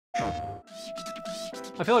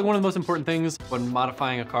I feel like one of the most important things when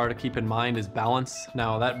modifying a car to keep in mind is balance.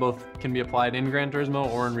 Now that both can be applied in Gran Turismo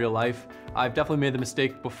or in real life. I've definitely made the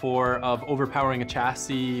mistake before of overpowering a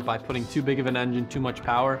chassis by putting too big of an engine, too much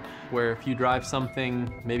power, where if you drive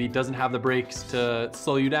something, maybe doesn't have the brakes to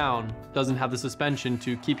slow you down, doesn't have the suspension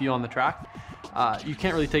to keep you on the track, you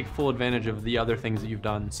can't really take full advantage of the other things that you've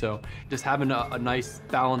done. So just having a nice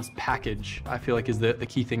balanced package, I feel like is the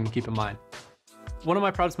key thing to keep in mind. One of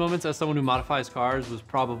my proudest moments as someone who modifies cars was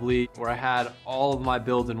probably where I had all of my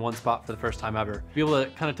builds in one spot for the first time ever. Be able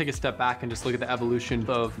to kind of take a step back and just look at the evolution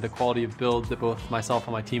of the quality of builds that both myself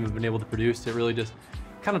and my team have been able to produce. It really just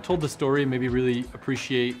kind of told the story, maybe really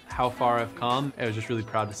appreciate how far I've come. I was just really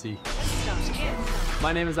proud to see.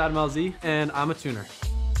 My name is Adam LZ, and I'm a tuner.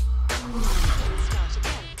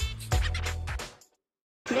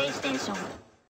 PlayStation